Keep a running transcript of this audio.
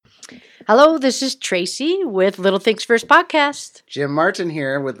Hello, this is Tracy with Little Things First podcast. Jim Martin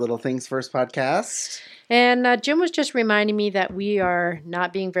here with Little Things First podcast. And Jim was just reminding me that we are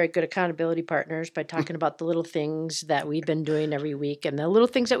not being very good accountability partners by talking about the little things that we've been doing every week and the little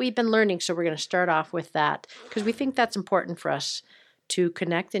things that we've been learning. So we're going to start off with that because we think that's important for us to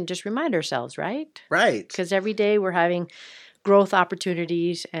connect and just remind ourselves, right? Right. Because every day we're having growth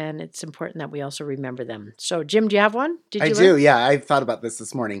opportunities and it's important that we also remember them. So Jim, do you have one? I do. Yeah, I thought about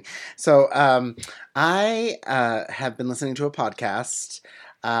this morning. So I have been listening to a podcast.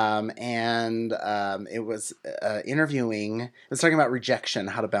 It was interviewing, it was talking about rejection,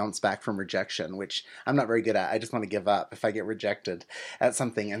 how to bounce back from rejection, which I'm not very good at. I just want to give up if I get rejected at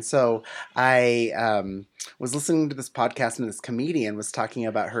something. And so I was listening to this podcast, and this comedian was talking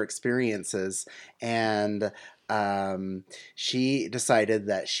about her experiences, and she decided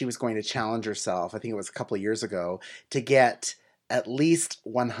that she was going to challenge herself, I think it was a couple of years ago, to get at least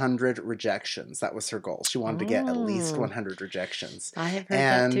 100 rejections. That was her goal. She wanted to get at least 100 rejections. I have heard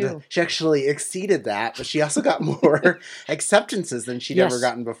that too. And she actually exceeded that, but she also got more acceptances than she'd ever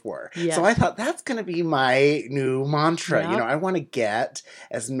gotten before. Yes. So I thought that's going to be my new mantra. Yep. You know, I want to get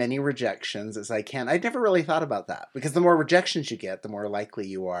as many rejections as I can. I'd never really thought about that because the more rejections you get, the more likely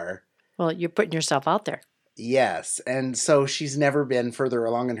you are. Well, you're putting yourself out there. Yes. And so she's never been further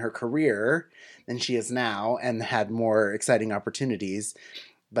along in her career than she is now and had more exciting opportunities.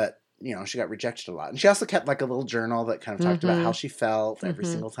 But, you know, she got rejected a lot. And she also kept like a little journal that kind of talked about how she felt every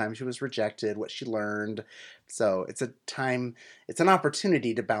single time she was rejected, what she learned. So it's an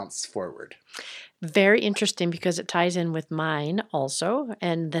opportunity to bounce forward. Very interesting because it ties in with mine also.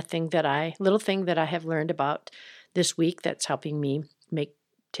 And the little thing that I have learned about this week that's helping me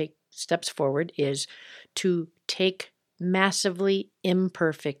take steps forward is to take massively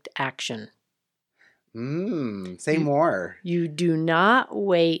imperfect action. Say more. You do not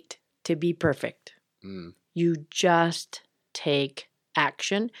wait to be perfect. You just take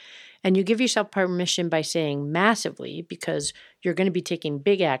action. And you give yourself permission by saying massively because you're going to be taking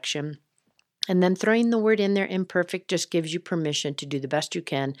big action. And then throwing the word in there, imperfect, just gives you permission to do the best you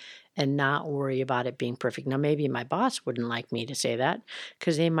can and not worry about it being perfect. Now, maybe my boss wouldn't like me to say that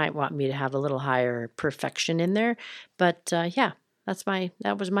because they might want me to have a little higher perfection in there. But that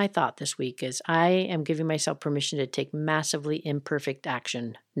was my thought this week is I am giving myself permission to take massively imperfect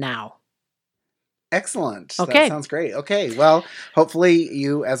action now. Excellent. Okay. That sounds great. Okay. Well, hopefully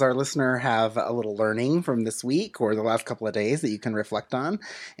you as our listener have a little learning from this week or the last couple of days that you can reflect on,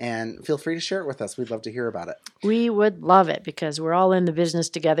 and feel free to share it with us. We'd love to hear about it. We would love it because we're all in the business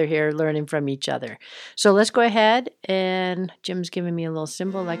together here learning from each other. So let's go ahead, and Jim's giving me a little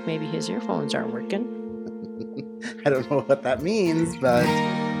symbol like maybe his earphones aren't working. I don't know what that means, but...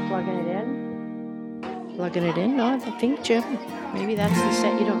 Plugging it in? No, I don't think, Jim. Maybe that's the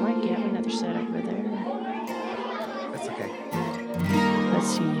set you don't like. You have another set over there. That's okay. Let's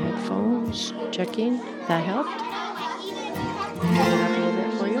see, headphones, checking. That helped? Turn it up a little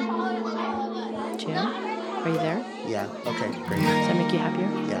bit for you. Jim, are you there? Yeah, okay, great. Does that make you happier?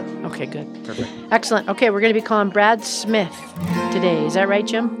 Yeah. Okay, good. Perfect. Excellent. Okay, we're going to be calling Brad Smith today. Is that right,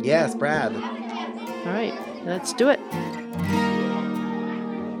 Jim? Yes, Brad. All right, let's do it.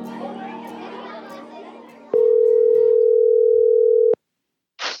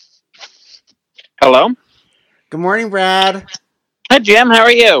 Hello. Good morning, Brad. Hi, Jim. How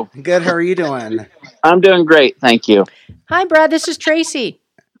are you? Good. How are you doing? I'm doing great. Thank you. Hi, Brad. This is Tracy.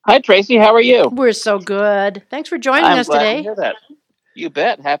 Hi, Tracy. How are you? We're so good. Thanks for joining us glad today. To hear that. You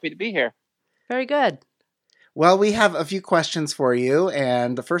bet. Happy to be here. Very good. Well, we have a few questions for you,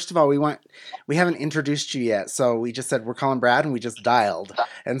 and first of all, we haven't introduced you yet, so we just said we're calling Brad, and we just dialed.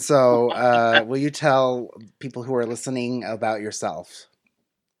 And so, will you tell people who are listening about yourself?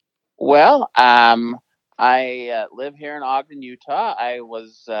 Well, I live here in Ogden, Utah.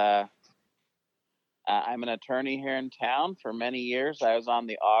 I'm an attorney here in town for many years. I was on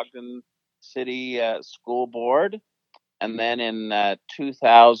the Ogden City School Board. And then in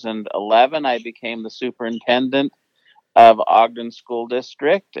 2011, I became the superintendent of Ogden School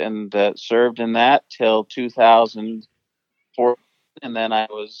District and served in that till 2004. And then I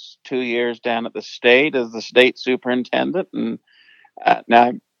was 2 years down at the state as the state superintendent. And now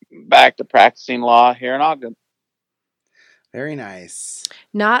I'm back to practicing law here in Ogden. Very nice.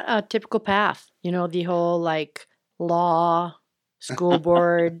 Not a typical path. You know, the whole like law, school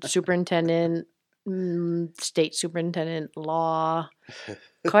board, superintendent, state superintendent, law.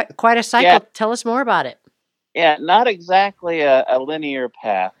 Quite a cycle. Yeah. Tell us more about it. Yeah, not exactly a linear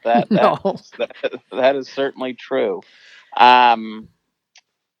path. That is certainly true. You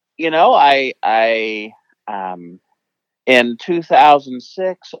know, I In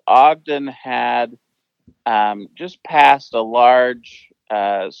 2006, Ogden had just passed a large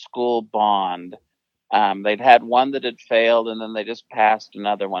school bond. They'd had one that had failed, and then they just passed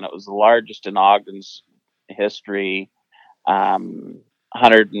another one. It was the largest in Ogden's history,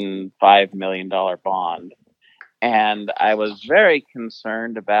 $105 million bond. And I was very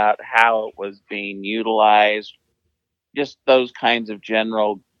concerned about how it was being utilized, just those kinds of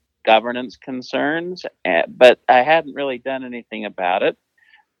general governance concerns. But I hadn't really done anything about it.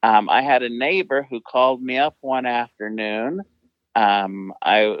 I had a neighbor who called me up one afternoon.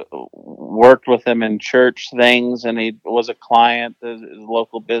 I worked with him in church things, and he was a client, a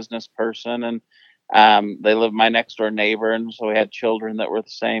local business person, and they lived my next door neighbor, and so we had children that were the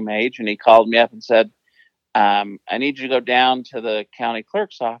same age. And he called me up and said, "I need you to go down to the county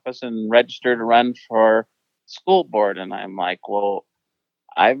clerk's office and register to run for school board." And I'm like, "Well,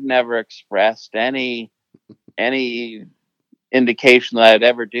 I've never expressed any indication that I'd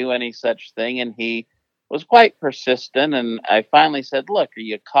ever do any such thing." And he was quite persistent. And I finally said, "Look, are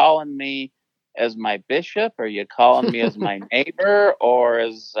you calling me as my bishop? Are you calling me as my neighbor, or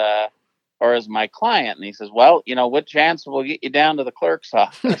as my client?" And he says, "Well, which answer will get you down to the clerk's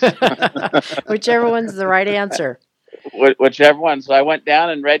office?" Whichever one's the right answer. Whichever one. So I went down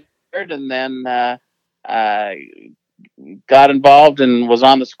and registered, and then uh, got involved and was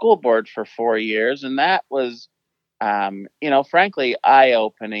on the school board for 4 years. And that was, frankly,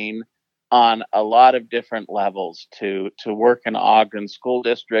 eye-opening on a lot of different levels to work in Ogden School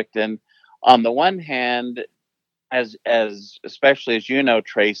District. And on the one hand, as especially as you know,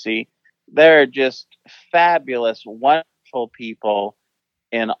 Tracy, there are just fabulous, wonderful people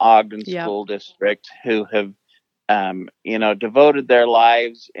in Ogden School District who have devoted their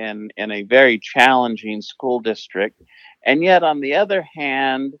lives in a very challenging school district. And yet, on the other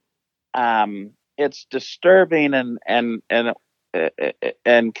hand, it's disturbing and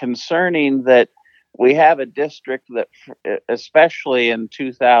concerning that we have a district that, especially in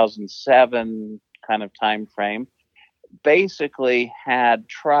 2007 kind of time frame, basically had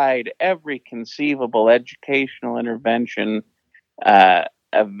tried every conceivable educational intervention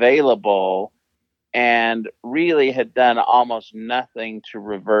available, and really had done almost nothing to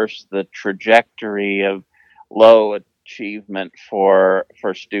reverse the trajectory of low achievement for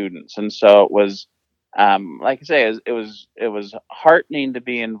students. And so it was, like I say, it was heartening to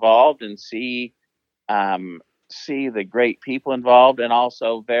be involved and see the great people involved, and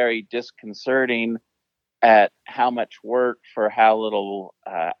also very disconcerting at how much work for how little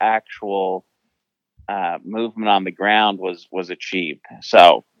actual movement on the ground was achieved.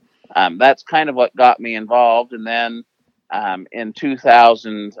 So that's kind of what got me involved. And then in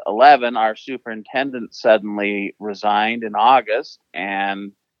 2011, our superintendent suddenly resigned in August.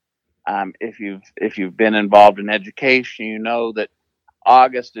 And if you've been involved in education, you know that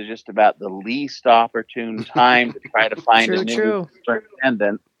August is just about the least opportune time to try to find a new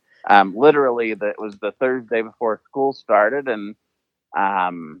superintendent. Literally, that was the Thursday before school started, and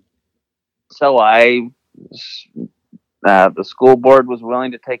so the school board was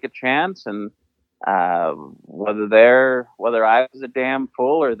willing to take a chance, and whether I was a damn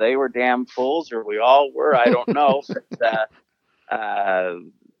fool or they were damn fools or we all were, I don't know. But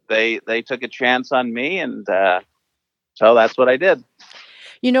they took a chance on me, and so that's what I did.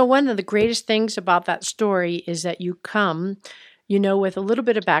 One of the greatest things about that story is that you come, with a little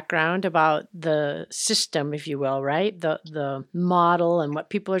bit of background about the system, if you will, right? The model and what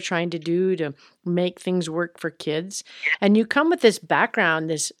people are trying to do to make things work for kids. And you come with this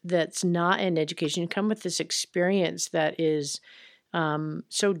background that's not in education. You come with this experience that is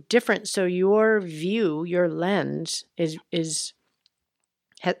so different. So your view, your lens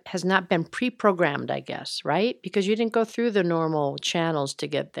has not been pre-programmed, I guess, right? Because you didn't go through the normal channels to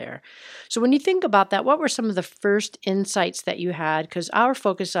get there. So when you think about that, what were some of the first insights that you had? Because our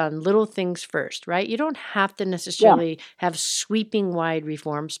focus on little things first, right? You don't have to necessarily have sweeping wide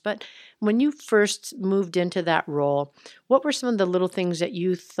reforms, but when you first moved into that role, what were some of the little things that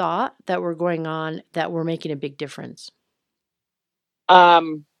you thought that were going on that were making a big difference?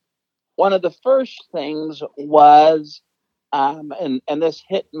 One of the first things was, and this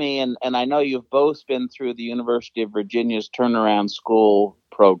hit me, and I know you've both been through the University of Virginia's Turnaround School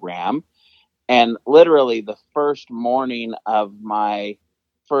program, and literally the first morning of my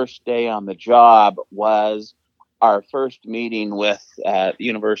first day on the job was our first meeting with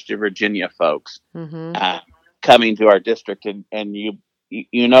University of Virginia folks coming to our district, and you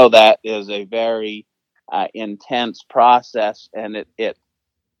know that is a very intense process, and it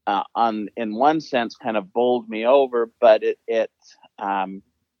in one sense kind of bowled me over, but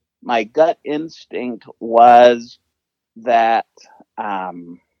my gut instinct was that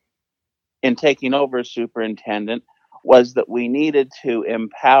in taking over as superintendent was that we needed to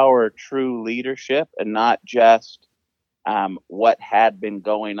empower true leadership and not just what had been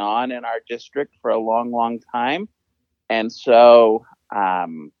going on in our district for a long, long time. And so I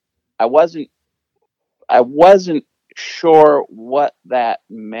wasn't sure what that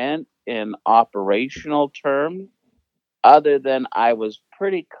meant in operational terms, other than I was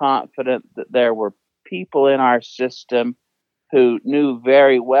pretty confident that there were people in our system who knew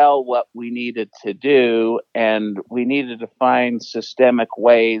very well what we needed to do, and we needed to find systemic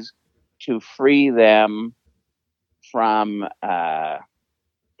ways to free them from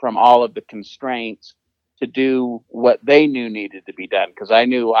all of the constraints to do what they knew needed to be done. Because I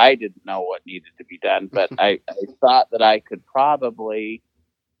knew I didn't know what needed to be done, but I thought that I could probably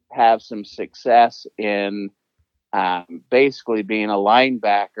have some success in basically being a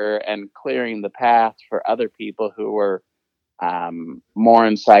linebacker and clearing the path for other people who were more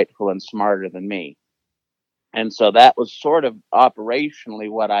insightful and smarter than me. And so that was sort of operationally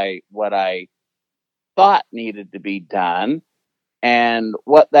what I thought needed to be done. And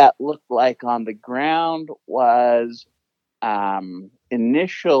what that looked like on the ground was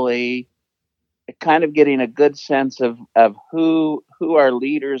initially kind of getting a good sense of who our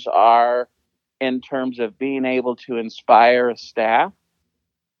leaders are in terms of being able to inspire a staff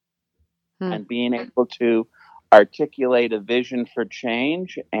and being able to articulate a vision for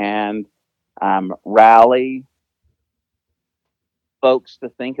change and rally folks to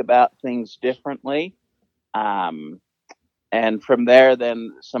think about things differently. And from there,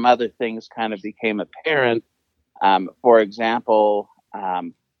 then some other things kind of became apparent. For example,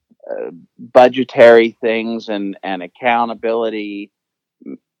 budgetary things and accountability.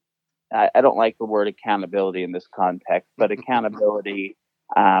 I don't like the word accountability in this context, but accountability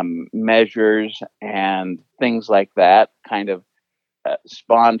measures and things like that kind of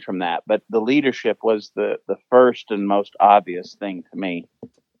spawned from that. But the leadership was the first and most obvious thing to me.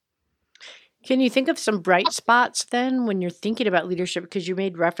 Can you think of some bright spots then when you're thinking about leadership? Because you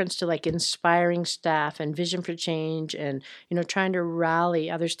made reference to like inspiring staff and vision for change and, trying to rally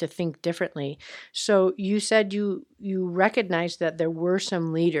others to think differently. So you said you recognized that there were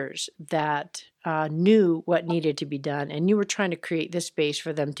some leaders that knew what needed to be done, and you were trying to create this space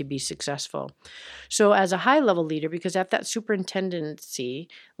for them to be successful. So as a high level leader, because at that superintendency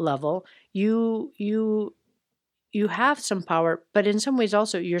level, you have some power, but in some ways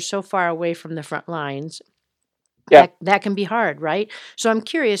also you're so far away from the front lines. Yeah. That can be hard, right? So I'm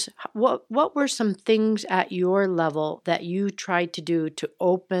curious, what were some things at your level that you tried to do to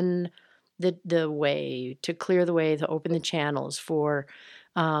open the way, to clear the way, to open the channels for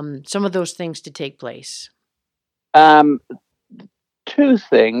some of those things to take place? Two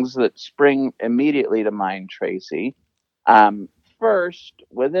things that spring immediately to mind, Tracy. First,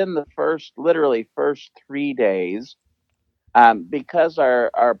 within the first 3 days, because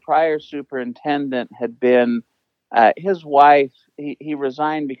our prior superintendent had been his wife, he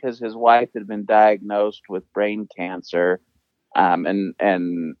resigned because his wife had been diagnosed with brain cancer,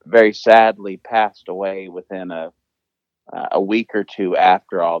 and very sadly passed away within a week or two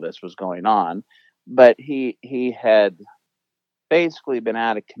after all this was going on. But he had basically been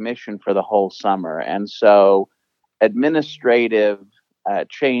out of commission for the whole summer, and so administrative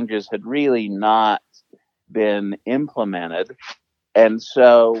changes had really not been implemented. And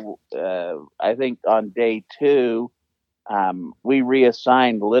so I think on day 2, we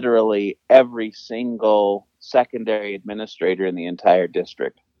reassigned literally every single secondary administrator in the entire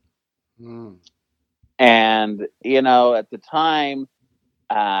district. And, at the time,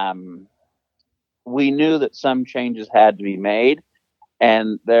 we knew that some changes had to be made.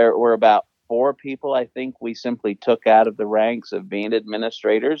 And there were about 4 people, I think, we simply took out of the ranks of being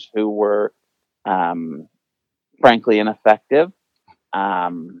administrators who were, frankly, ineffective.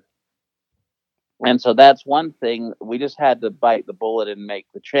 And so that's one thing. We just had to bite the bullet and make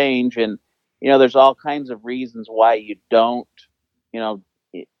the change. And, there's all kinds of reasons why you don't,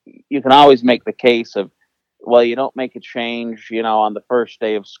 you can always make the case of, well, you don't make a change, on the first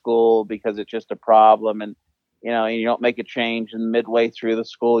day of school because it's just a problem. And, and you don't make a change in midway through the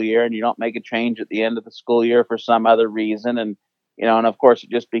school year, and you don't make a change at the end of the school year for some other reason. And, and of course it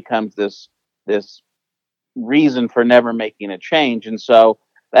just becomes this reason for never making a change. And so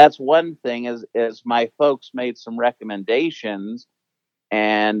that's one thing is my folks made some recommendations,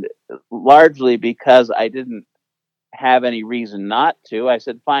 and largely because I didn't have any reason not to, I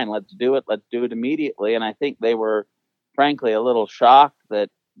said, fine, let's do it immediately. And I think they were frankly a little shocked that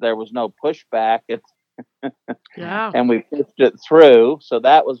there was no pushback. Yeah. And we pushed it through. So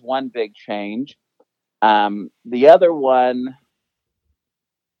that was one big change. The other one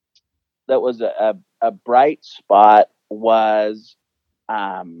that was a bright spot was,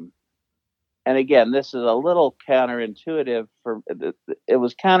 and again, this is a little counterintuitive it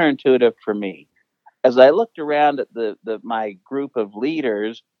was counterintuitive for me. As I looked around at my group of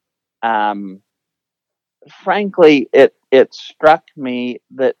leaders, frankly, it struck me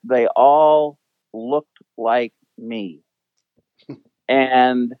that they all looked like me.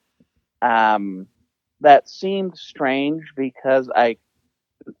 And that seemed strange because I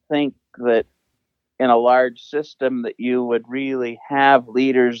think that in a large system that you would really have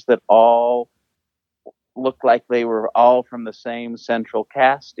leaders that all looked like they were all from the same central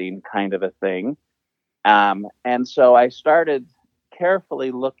casting kind of a thing. And so I started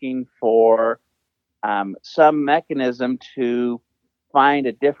carefully looking for some mechanism to find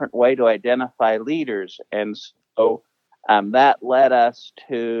a different way to identify leaders. And so that led us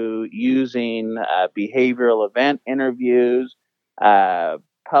to using behavioral event interviews.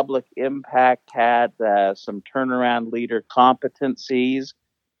 Public Impact had some turnaround leader competencies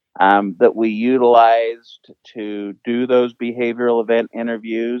that we utilized to do those behavioral event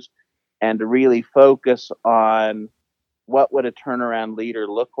interviews and to really focus on what would a turnaround leader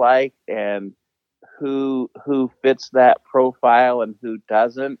look like and who fits that profile and who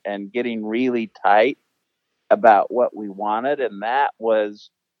doesn't, and getting really tight about what we wanted. And that was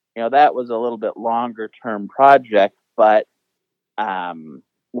a little bit longer term project, but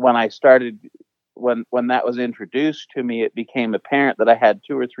when I started, when that was introduced to me, it became apparent that I had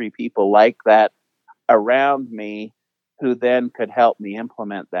 2 or 3 people like that around me who then could help me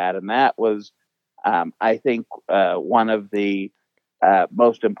implement that. And that was, I think, one of the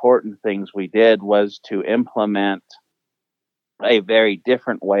most important things we did was to implement a very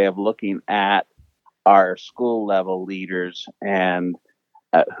different way of looking at our school level leaders and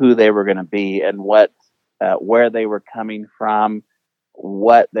who they were going to be and where they were coming from,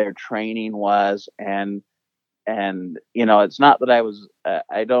 what their training was. And it's not that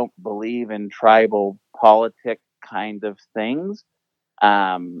I don't believe in tribal politic kind of things.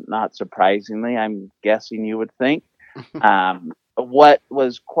 Not surprisingly, I'm guessing you would think. What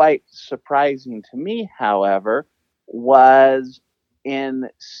was quite surprising to me, however, was in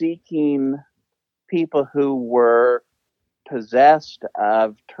seeking people who were possessed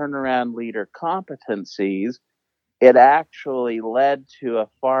of turnaround leader competencies, it actually led to a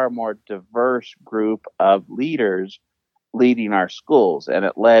far more diverse group of leaders leading our schools. And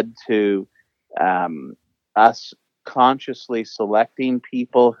it led to us consciously selecting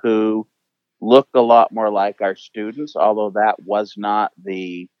people who looked a lot more like our students, although that was not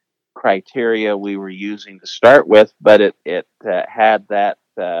the criteria we were using to start with, but it had that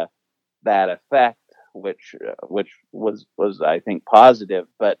effect, which was I think positive.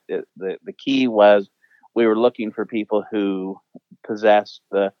 But the key was we were looking for people who possessed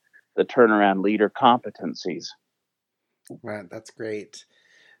the turnaround leader competencies. Right, that's great.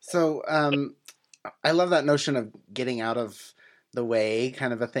 So I love that notion of getting out of the way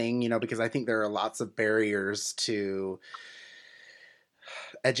kind of a thing, because I think there are lots of barriers to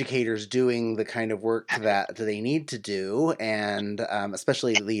educators doing the kind of work that they need to do, and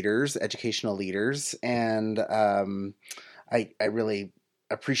especially leaders, educational leaders. And I really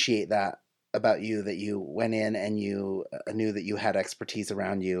appreciate that about you, that you went in and you knew that you had expertise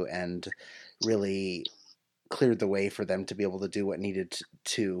around you and really cleared the way for them to be able to do what needed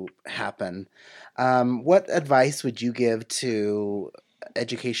to happen. What advice would you give to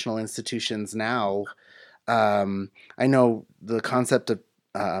educational institutions now? I know the concept of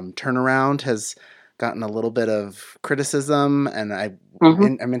turnaround has gotten a little bit of criticism, and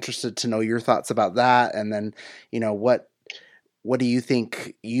I'm interested to know your thoughts about that. And then, what do you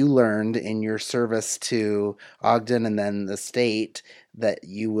think you learned in your service to Ogden and then the state that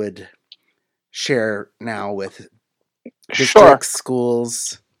you would share now with districts,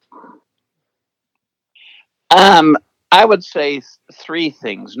 schools? I would say 3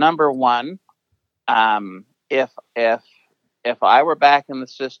 things. Number one, if I were back in the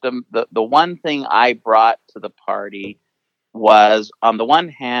system, the one thing I brought to the party was, on the one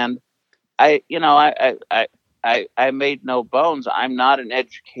hand, I made no bones. I'm not an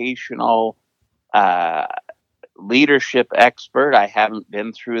educational leadership expert. I haven't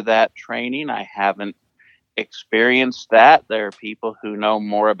been through that training. I haven't experienced that. There are people who know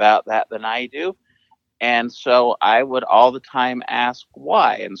more about that than I do. And so I would all the time ask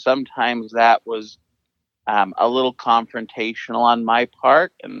why. And sometimes that was a little confrontational on my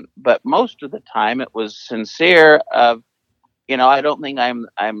part. But most of the time it was sincere of, I don't think I'm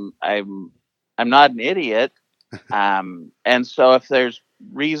not an idiot. And so if there's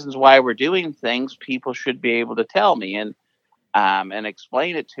reasons why we're doing things, people should be able to tell me and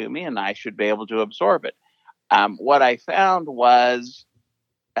explain it to me, and I should be able to absorb it. What I found was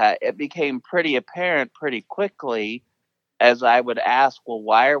it became pretty apparent pretty quickly as I would ask, well,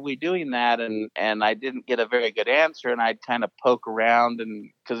 why are we doing that? And I didn't get a very good answer, and I'd kind of poke around,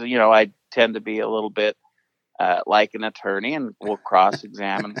 and because I tend to be a little bit like an attorney, and will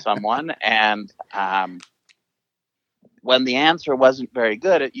cross-examine someone. And when the answer wasn't very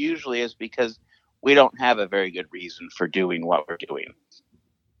good, it usually is because we don't have a very good reason for doing what we're doing.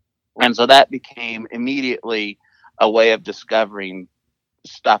 And so that became immediately a way of discovering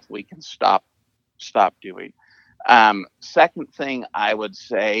stuff we can stop doing. Second thing I would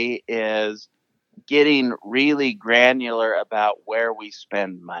say is getting really granular about where we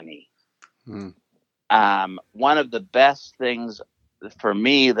spend money. One of the best things for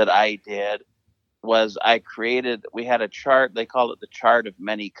me that I did was we had a chart. They called it the chart of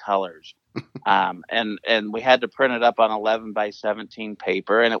many colors. And we had to print it up on 11 by 17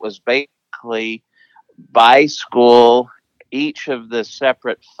 paper. And it was basically by school, each of the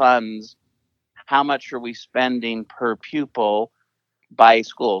separate funds, how much are we spending per pupil by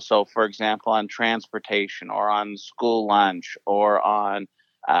school? So, for example, on transportation or on school lunch or on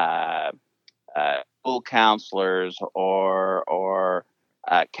school counselors or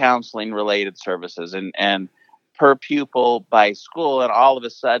counseling related services and per pupil by school. And all of a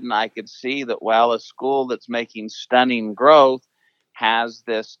sudden I could see that, well, a school that's making stunning growth has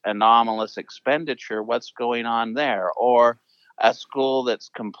this anomalous expenditure. What's going on there? Or a school that's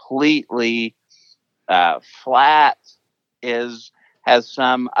completely flat has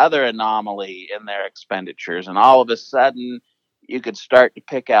some other anomaly in their expenditures. And all of a sudden you could start to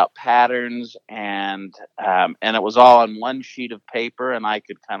pick out patterns, and it was all on one sheet of paper, and I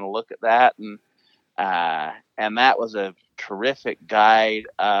could kind of look at that, and that was a terrific guide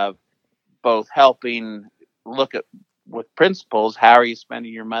of both helping look at with principals, how are you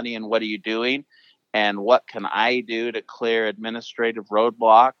spending your money and what are you doing, and what can I do to clear administrative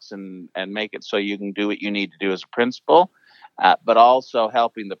roadblocks and make it so you can do what you need to do as a principal, but also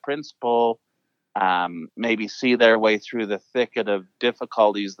helping the principal maybe see their way through the thicket of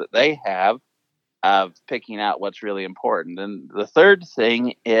difficulties that they have of picking out what's really important. And the third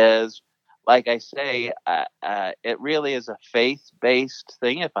thing is, like I say, it really is a faith-based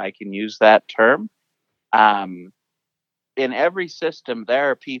thing, if I can use that term. In every system, there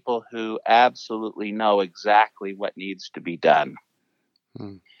are people who absolutely know exactly what needs to be done.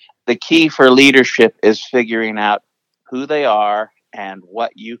 The key for leadership is figuring out who they are and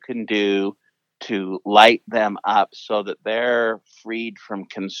what you can do to light them up so that they're freed from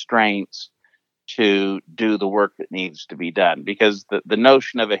constraints to do the work that needs to be done. Because the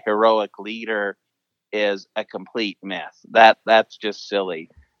notion of a heroic leader is a complete myth. That's just silly.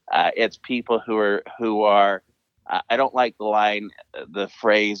 It's people who are I don't like the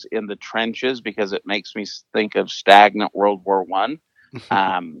phrase "in the trenches" because it makes me think of stagnant World War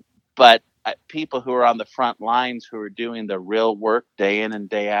I. But people who are on the front lines, who are doing the real work day in and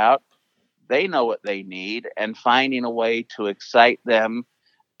day out, they know what they need, and finding a way to excite them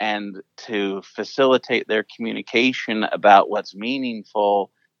and to facilitate their communication about what's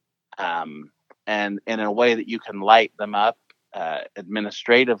meaningful, and in a way that you can light them up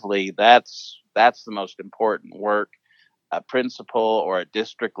administratively, that's the most important work a principal or a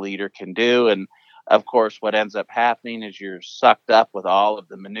district leader can do. And of course, what ends up happening is you're sucked up with all of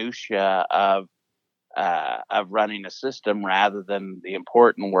the minutia of running a system rather than the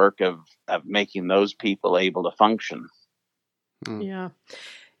important work of making those people able to function. Yeah.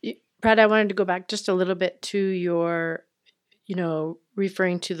 Brad, I wanted to go back just a little bit to your,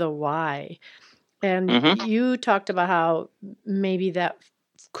 referring to the why. And you talked about how maybe that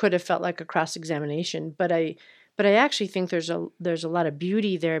could have felt like a cross-examination, but I actually think there's a lot of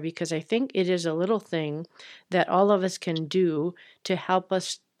beauty there, because I think it is a little thing that all of us can do to help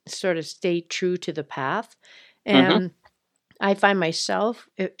us sort of stay true to the path. And I find myself,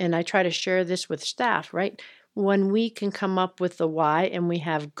 and I try to share this with staff, right? When we can come up with the why and we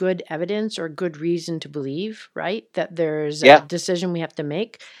have good evidence or good reason to believe, right, that there's a decision we have to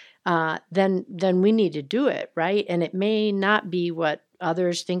make, then we need to do it, right? And it may not be what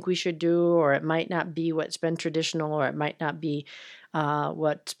others think we should do, or it might not be what's been traditional, or it might not be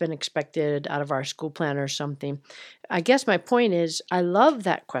what's been expected out of our school plan or something. I guess my point is, I love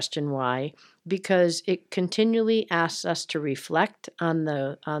that question why, because it continually asks us to reflect on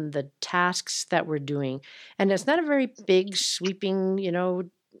the tasks that we're doing. And it's not a very big, sweeping,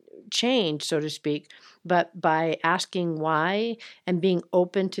 change, so to speak, but by asking why and being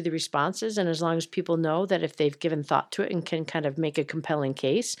open to the responses. And as long as people know that if they've given thought to it and can kind of make a compelling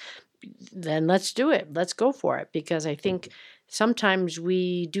case, then let's do it. Let's go for it. Because I think sometimes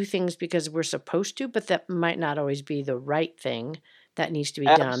we do things because we're supposed to, but that might not always be the right thing that needs to be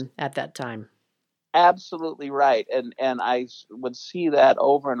done at that time. Absolutely right. And I would see that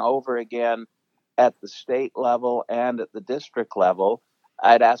over and over again at the state level and at the district level.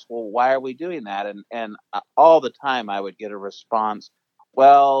 I'd ask, well, why are we doing that? And all the time I would get a response,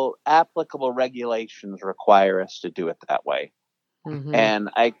 well, applicable regulations require us to do it that way. Mm-hmm. And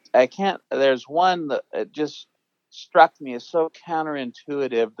I can't, there's one that it just struck me as so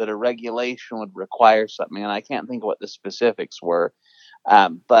counterintuitive that a regulation would require something. And I can't think of what the specifics were.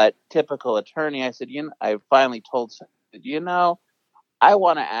 But typical attorney, I said, I finally told someone, I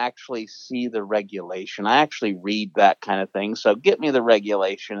want to actually see the regulation. I actually read that kind of thing. So get me the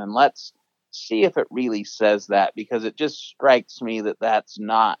regulation and let's see if it really says that, because it just strikes me that that's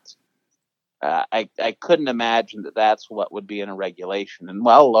not, I couldn't imagine that that's what would be in a regulation. And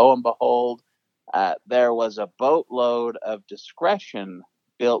well, lo and behold, there was a boatload of discretion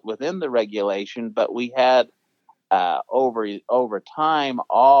built within the regulation, but we had over time,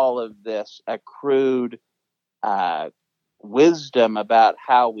 all of this accrued wisdom about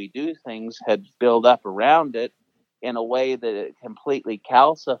how we do things had built up around it in a way that it completely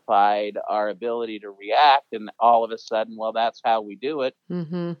calcified our ability to react. And all of a sudden, well, that's how we do it.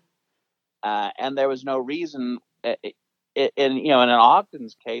 Mm-hmm. And there was no reason. In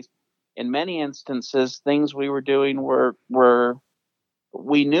Ogden's case, in many instances, things we were doing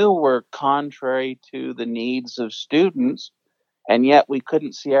we knew were contrary to the needs of students, and yet we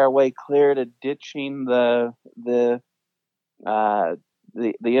couldn't see our way clear to ditching the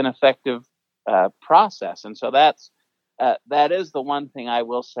ineffective process. And so that is the one thing I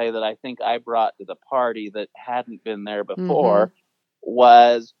will say that I think I brought to the party that hadn't been there before. Mm-hmm.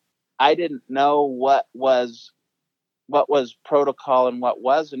 Was I didn't know what was protocol and what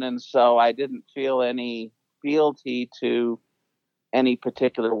wasn't, and so I didn't feel any fealty to any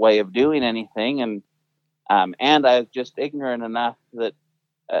particular way of doing anything, and I was just ignorant enough that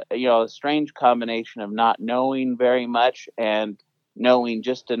a strange combination of not knowing very much and knowing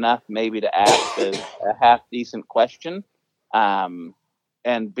just enough maybe to ask a half decent question,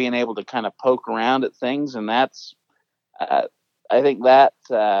 and being able to kind of poke around at things, and that's I think that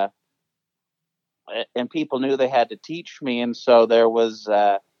and people knew they had to teach me, and so there was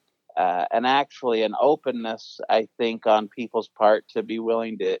an openness, I think, on people's part to be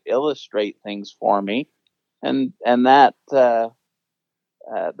willing to illustrate things for me, and that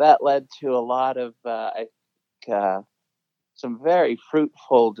led to a lot of some very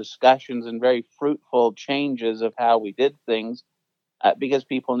fruitful discussions and very fruitful changes of how we did things, because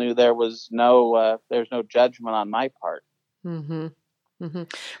people knew there's no judgment on my part. Mm-hmm. Mm-hmm.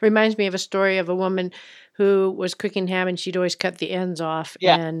 Reminds me of a story of a woman who was cooking ham and she'd always cut the ends off.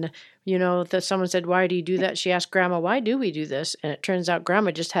 Yeah. And, someone said, "Why do you do that?" She asked Grandma, "Why do we do this?" And it turns out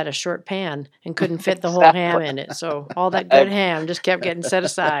Grandma just had a short pan and couldn't fit the whole ham in it. So all that good ham just kept getting set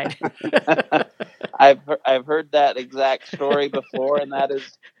aside. I've heard that exact story before, and that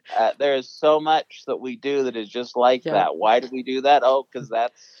is, there is so much that we do that is just like that. Why do we do that? Oh, because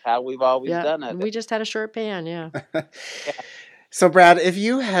that's how we've always done it. We just had a short pan, yeah. So, Brad, if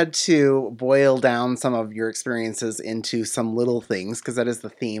you had to boil down some of your experiences into some little things, because that is the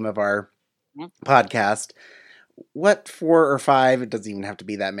theme of our podcast, what 4 or 5, it doesn't even have to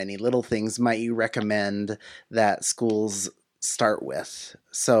be that many, little things might you recommend that schools start with?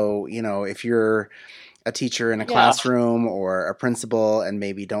 So, if you're a teacher in a classroom or a principal and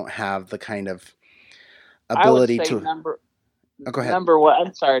maybe don't have the kind of ability to... go ahead. Number one,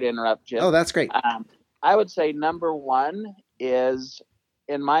 I'm sorry to interrupt, Jim. Oh, that's great. I would say number one is,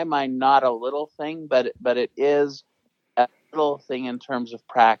 in my mind, not a little thing, but it is a little thing in terms of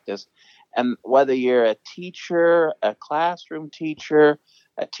practice. And whether you're a teacher, a classroom teacher,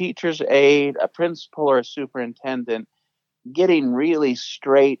 a teacher's aide, a principal, or a superintendent, getting really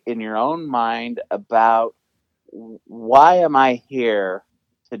straight in your own mind about, why am I here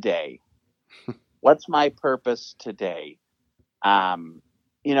today? What's my purpose today?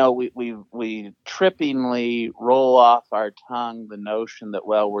 We trippingly roll off our tongue the notion that,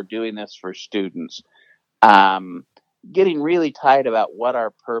 well, we're doing this for students. Getting really tight about what our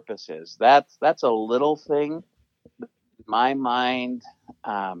purpose is. That's a little thing. In my mind,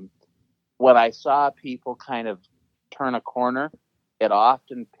 when I saw people kind of turn a corner, it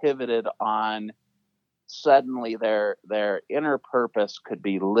often pivoted on suddenly their inner purpose could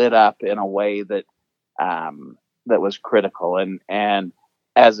be lit up in a way that that was critical. And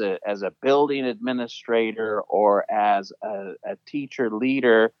as a building administrator or as a teacher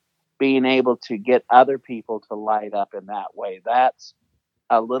leader, being able to get other people to light up in that way. That's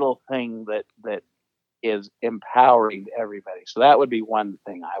a little thing that is empowering everybody. So that would be one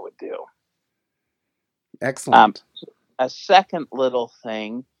thing I would do. Excellent. A second little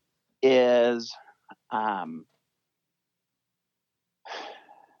thing is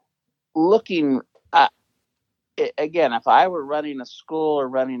looking again, if I were running a school or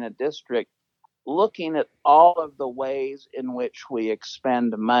running a district, looking at all of the ways in which we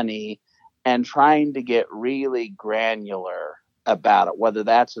expend money and trying to get really granular about it, whether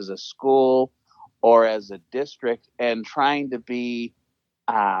that's as a school or as a district, and trying to be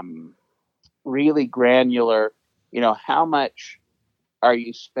really granular. How much are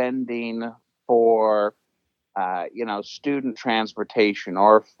you spending for, student transportation,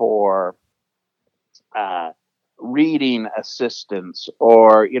 or for reading assistance,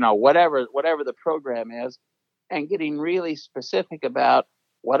 or whatever the program is, and getting really specific about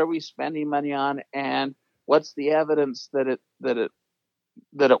what are we spending money on, and what's the evidence that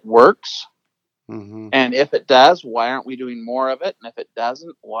it works. Mm-hmm. And if it does, why aren't we doing more of it? And if it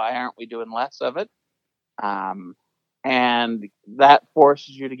doesn't, why aren't we doing less of it? And that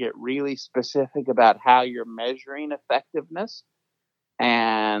forces you to get really specific about how you're measuring effectiveness.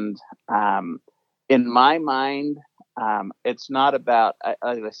 And in my mind, it's not about,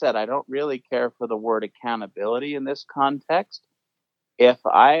 like I said, I don't really care for the word accountability in this context. If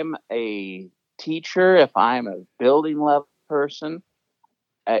I'm a teacher, if I'm a building level person,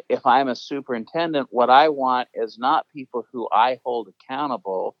 if I'm a superintendent, what I want is not people who I hold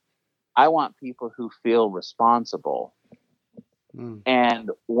accountable. I want people who feel responsible.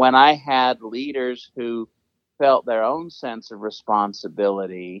 And when I had leaders who felt their own sense of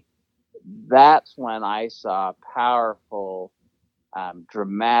responsibility, that's when I saw powerful,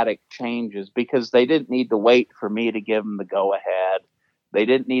 dramatic changes, because they didn't need to wait for me to give them the go ahead. They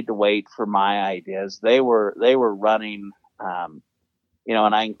didn't need to wait for my ideas. They were running, and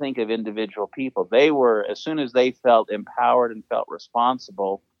I can think of individual people. They were, as soon as they felt empowered and felt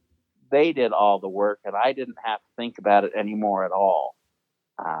responsible, they did all the work, and I didn't have to think about it anymore at all.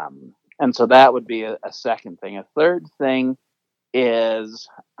 And so that would be a second thing. A third thing is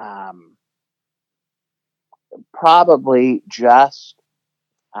probably just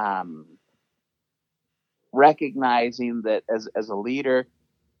recognizing that as a leader,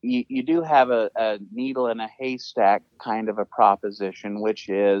 you do have a needle in a haystack kind of a proposition, which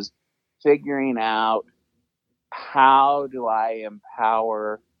is figuring out, how do I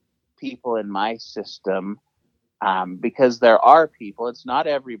empower people in my system? Because there are people, it's not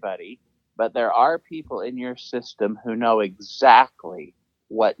everybody, but there are people in your system who know exactly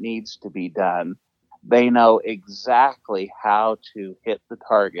what needs to be done. They know exactly how to hit the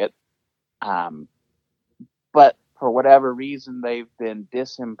target. But for whatever reason, they've been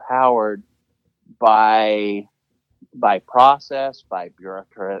disempowered by process, by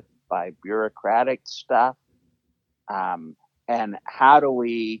bureaucratic stuff. And how do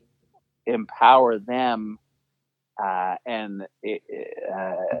we empower them and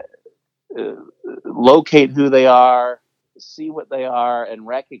locate who they are, see what they are, and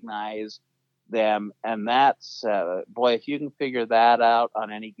recognize them? And that's boy, if you can figure that out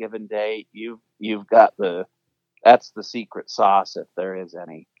on any given day, you've got that's the secret sauce, if there is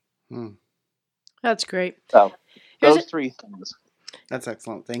any. That's great. So those three things. That's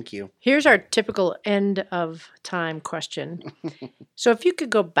excellent. Thank you. Here's our typical end of time question. So if you could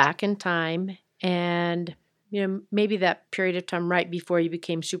go back in time and maybe that period of time right before you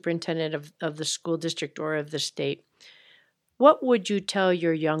became superintendent of the school district or of the state, what would you tell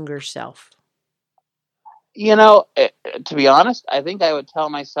your younger self? To be honest, I think I would tell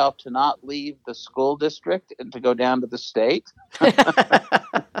myself to not leave the school district and to go down to the state.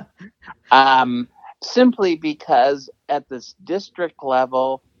 Simply because at this district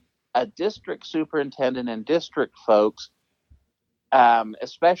level, a district superintendent and district folks,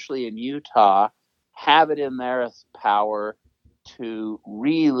 especially in Utah, have it in their power to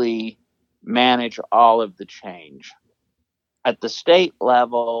really manage all of the change. At the state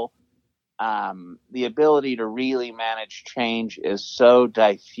level, the ability to really manage change is so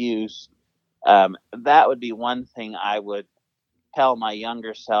diffuse. That would be one thing I would tell my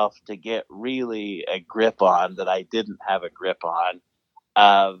younger self to get really a grip on, that I didn't have a grip on,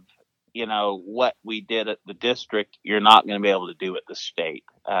 of, what we did at the district, you're not going to be able to do at the state.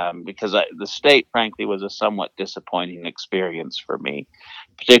 Because the state, frankly, was a somewhat disappointing experience for me,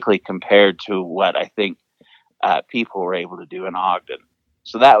 particularly compared to what I think people were able to do in Ogden.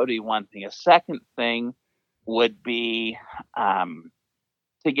 So that would be one thing. A second thing would be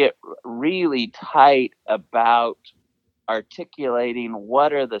to get really tight about articulating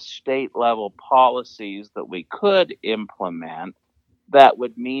what are the state level policies that we could implement that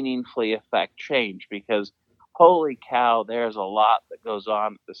would meaningfully affect change. Because holy cow, there's a lot that goes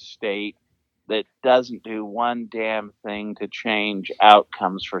on at the state that doesn't do one damn thing to change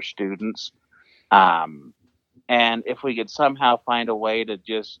outcomes for students. And if we could somehow find a way to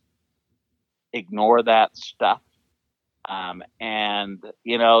just ignore that stuff, and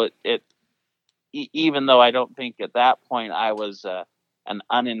even though I don't think at that point I was an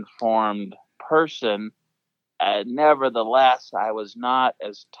uninformed person, nevertheless, I was not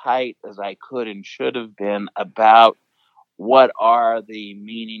as tight as I could and should have been about what are the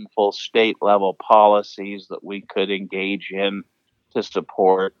meaningful state level policies that we could engage in to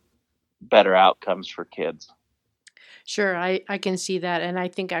support better outcomes for kids. Sure, I can see that. And I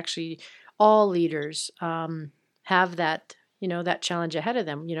think actually all leaders have that, that challenge ahead of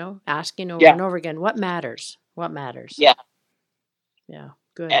them, asking over and over again, what matters? What matters? Yeah. Yeah,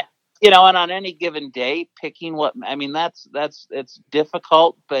 good. And on any given day, picking it's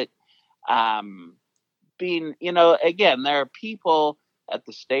difficult, but being, again, there are people at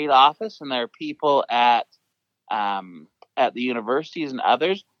the state office and there are people at the universities and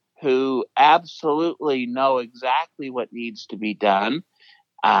others who absolutely know exactly what needs to be done.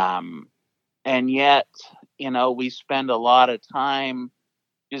 And yet, we spend a lot of time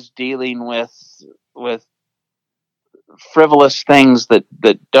just dealing with frivolous things that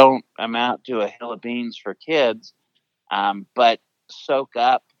don't amount to a hill of beans for kids, but soak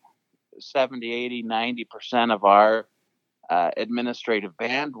up 70, 80, 90% of our administrative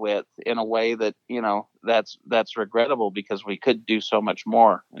bandwidth in a way that, that's regrettable, because we could do so much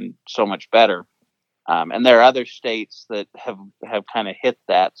more and so much better. And there are other states that have kind of hit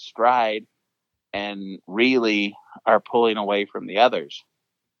that stride and really are pulling away from the others.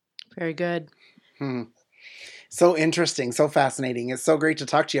 Very good. So interesting, so fascinating. It's so great to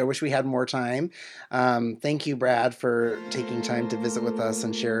talk to you. I wish we had more time. Thank you, Brad, for taking time to visit with us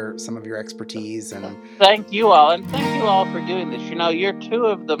and share some of your expertise. And thank you all, and thank you all for doing this. You're two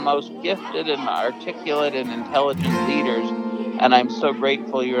of the most gifted and articulate and intelligent leaders, and I'm so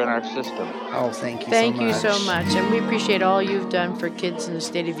grateful you're in our system. Oh, thank you Thank so much. you so much, and we appreciate all you've done for kids in the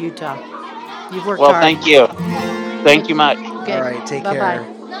state of Utah. You've worked hard. Well, thank you. Thank you much. Okay. All right, take Bye-bye. care.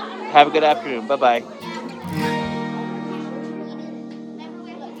 Have a good afternoon. Bye-bye.